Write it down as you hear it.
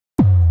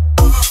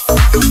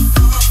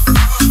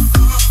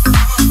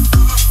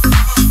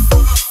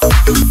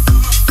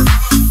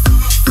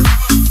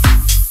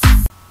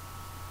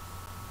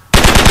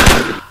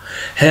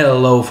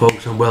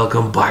folks, and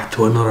welcome back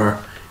to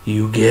another,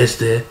 you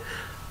guessed it,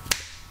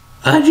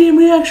 a gym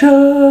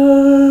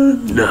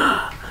reaction.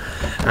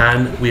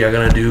 And we are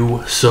gonna do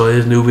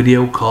PSY's new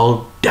video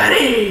called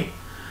Daddy.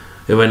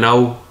 If I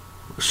know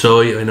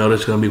PSY, I know this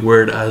is gonna be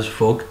weird as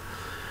fuck,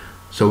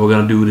 so we're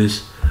gonna do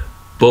this.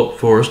 But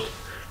first,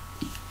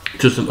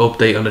 just an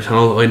update on the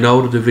channel. I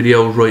know that the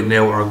videos right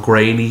now are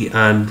grainy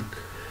and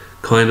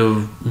kind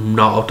of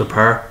not up to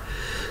par.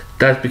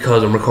 That's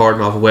because I'm recording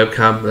off a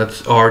webcam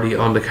that's already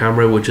on the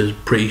camera, which is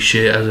pretty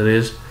shit as it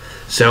is.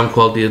 Sound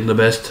quality isn't the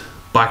best.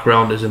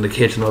 Background is in the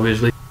kitchen,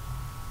 obviously.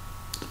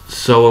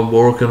 So I'm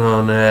working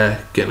on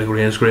getting a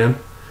green screen,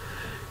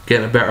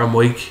 getting a better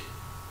mic,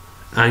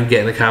 and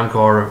getting a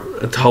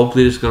camcorder. And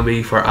hopefully this is going to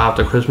be for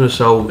after Christmas,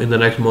 so in the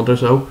next month or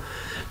so,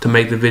 to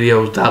make the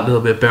videos that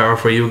little bit better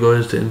for you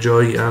guys to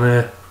enjoy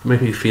and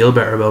make me feel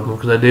better about them.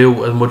 Because I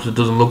do, as much as it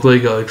doesn't look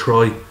like it, I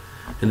try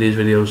in these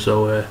videos.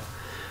 So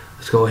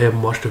let's go ahead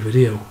and watch the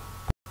video.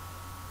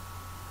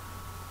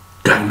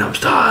 Gangnam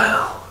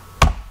Style.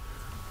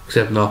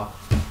 Except not.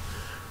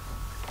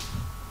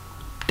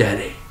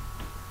 Daddy.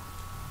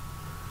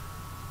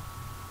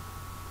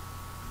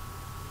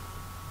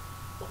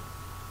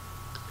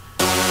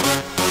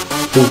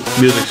 Oh,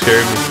 music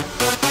scared me.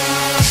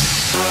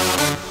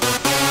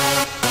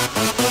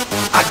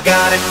 I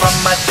got it from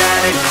my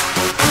daddy.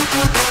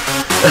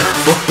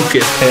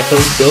 Fucking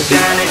hell,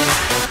 Daddy.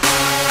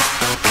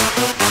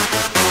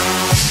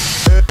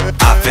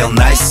 I feel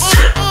nice.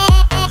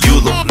 You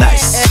look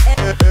nice.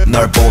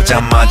 널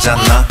보자마자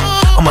나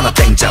어머나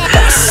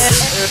땡잡았어.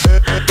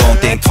 Don't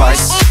think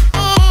twice.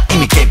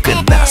 이미 게임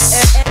끝났어.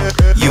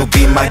 You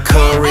be my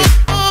curry.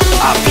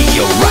 I'll be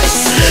your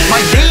rice.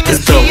 My name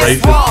is PSY.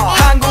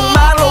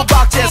 한국말로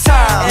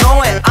박재상.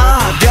 너의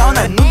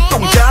변한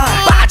눈동자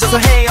빠져서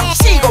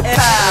헤엄치고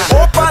파.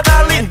 오빠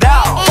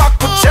달린다. 꽉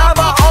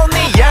붙잡아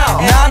only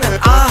you. 나는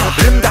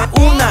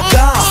아름다운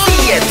아가.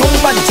 C의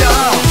동반자.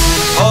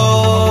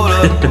 Hold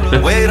up,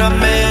 wait a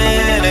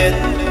minute.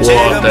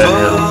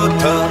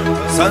 지금부터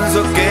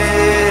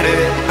선수끼리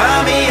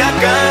밤이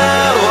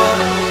아까워.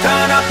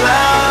 Turn up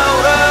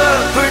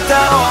louder.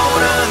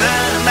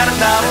 불타오르는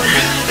아름다운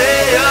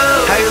그대여.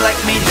 How you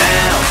like me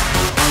now?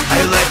 How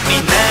you like me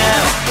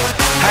now?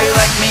 How you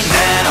like me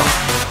now?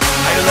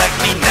 How you like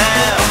me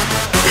now?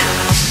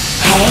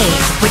 Hey,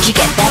 where'd you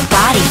get that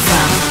body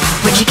from?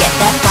 Where'd you get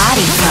that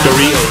body from? The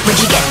real.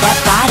 Where'd you get that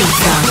body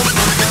from?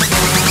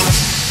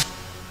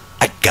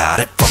 I got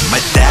it from my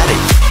daddy.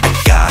 I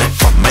got it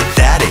from my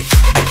daddy.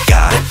 I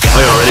got it. I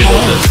already know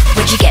Hey, this.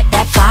 where'd you get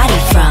that body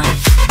from?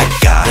 I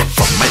got it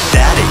from my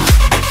daddy.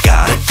 I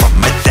got it from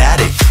my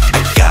daddy. I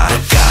got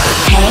it.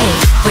 Hey,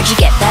 where'd you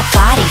get that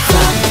body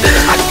from?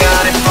 I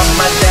got it from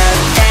my dad.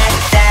 Daddy.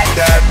 I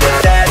got it from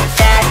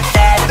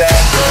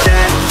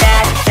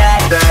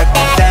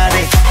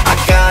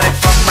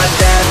my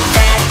dad.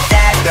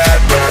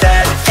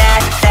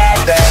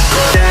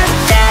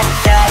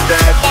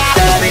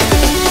 Daddy.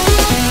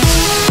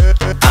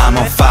 I'm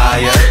on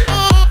fire.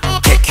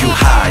 Take you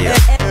higher.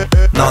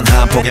 넌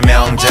한 폭의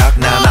명작.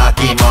 난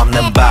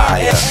아낌없는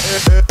buyer.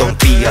 Don't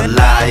be a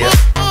liar.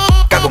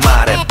 까고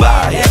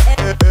말해봐요.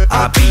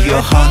 I'll be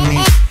your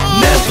honey.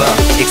 Never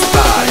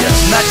expire.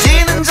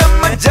 낮이는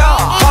잠만자.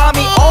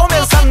 밤이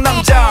오면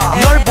상남자.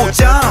 널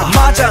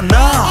보자마자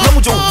나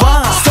너무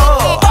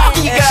좋아서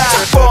어디가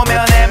딱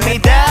보면 hand me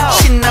down.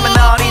 신나면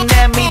어린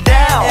hand me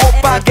down.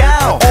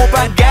 오빠가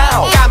깜빡이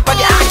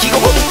안 켜고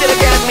홈대로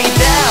get me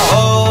down.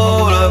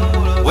 Hold up,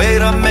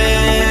 wait a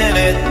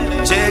minute.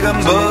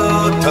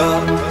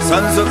 지금부터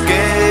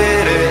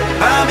선수끼리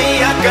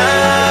밤이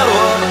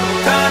아까워.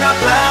 Turn up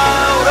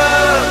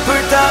louder.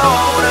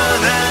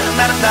 불타오르는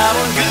아름다운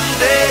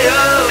그대여.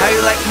 How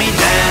you like me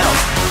now?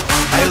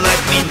 How you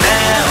like me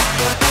now?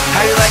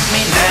 How you like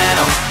me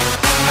now?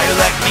 How you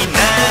like me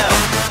now?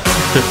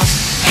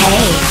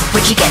 Hey,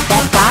 where'd you get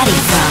that body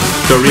from?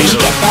 The Where'd you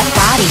real. get that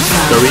body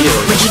from? The real.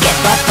 Where'd you get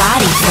that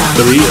body from?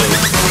 The real.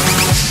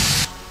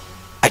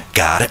 I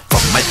got it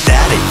from my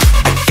daddy.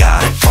 I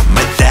got it from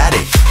my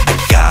daddy. I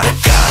got it.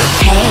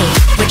 Hey,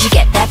 where'd you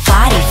get that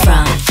body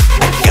from?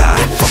 I got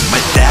it from my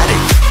daddy.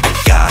 I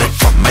got it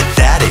from my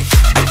daddy.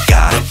 I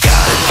got it.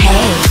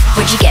 Hey,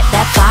 where'd you get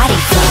that body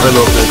from? I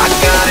love this. I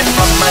got it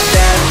from my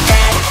dad.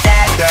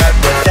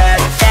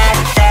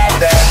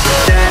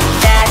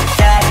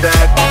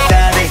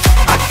 Daddy.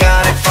 I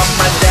got it from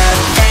my dad.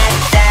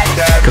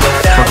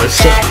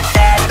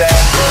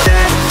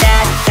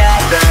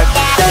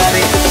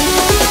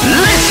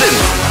 Listen,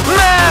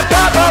 my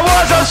papa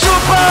was a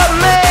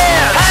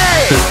Superman.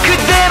 Hey,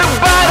 그대로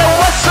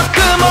받아왔어,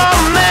 come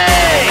on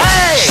man.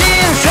 Hey,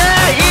 신사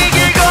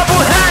이길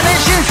거부하는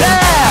신사.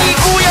 이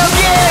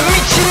구역에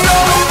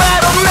미친놈은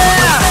바로 man.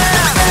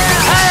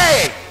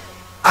 Hey,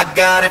 I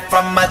got it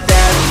from my dad.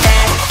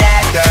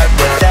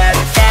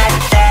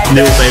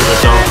 New favorite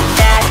song.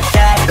 Daddy,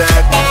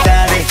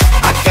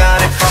 I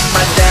got it from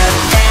my dad.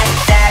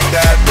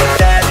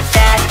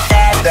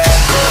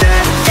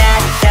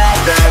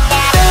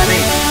 Daddy,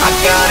 I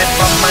got it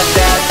from my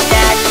dad.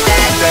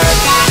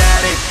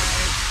 Daddy.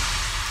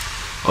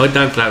 I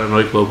dance that in a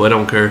nightclub, I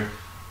don't care.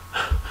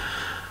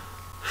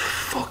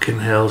 Fucking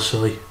hell,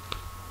 silly.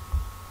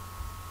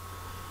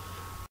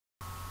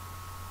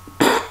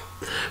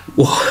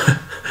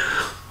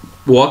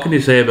 What can you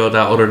say about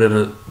that other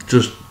than it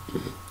just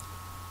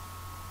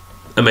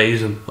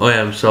amazing? I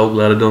am so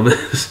glad I've done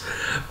this.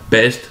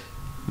 Best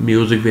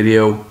music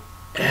video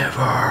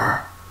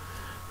ever.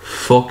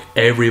 Fuck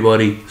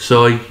everybody.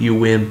 Sorry, you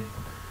win.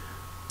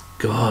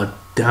 God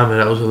damn it,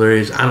 that was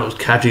hilarious. And it was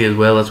catchy as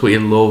well. That's what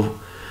you love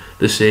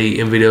to see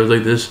in videos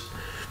like this.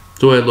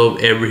 So I love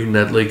everything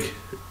that, like,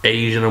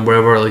 Asian and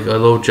wherever. Like, I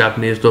love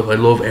Japanese stuff. I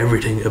love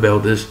everything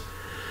about this.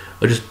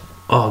 I just,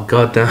 oh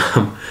god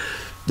damn.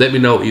 Let me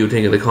know what you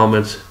think in the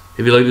comments.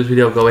 If you like this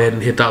video, go ahead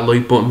and hit that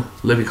like button.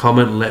 Leave a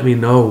comment and let me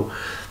know.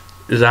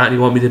 Is that anything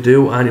you want me to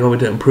do? Anything you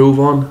want me to improve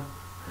on?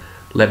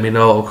 Let me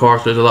know. Of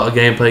course, there's a lot of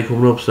gameplay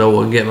coming up,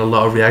 so I'm getting a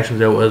lot of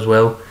reactions out as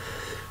well.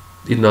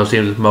 Even though it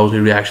seems it's mostly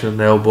reactions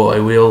now, but I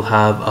will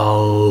have a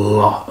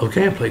lot of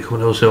gameplay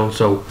coming out soon,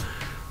 so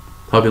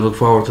hope you look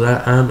forward to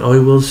that, and I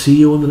will see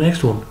you in the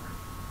next one.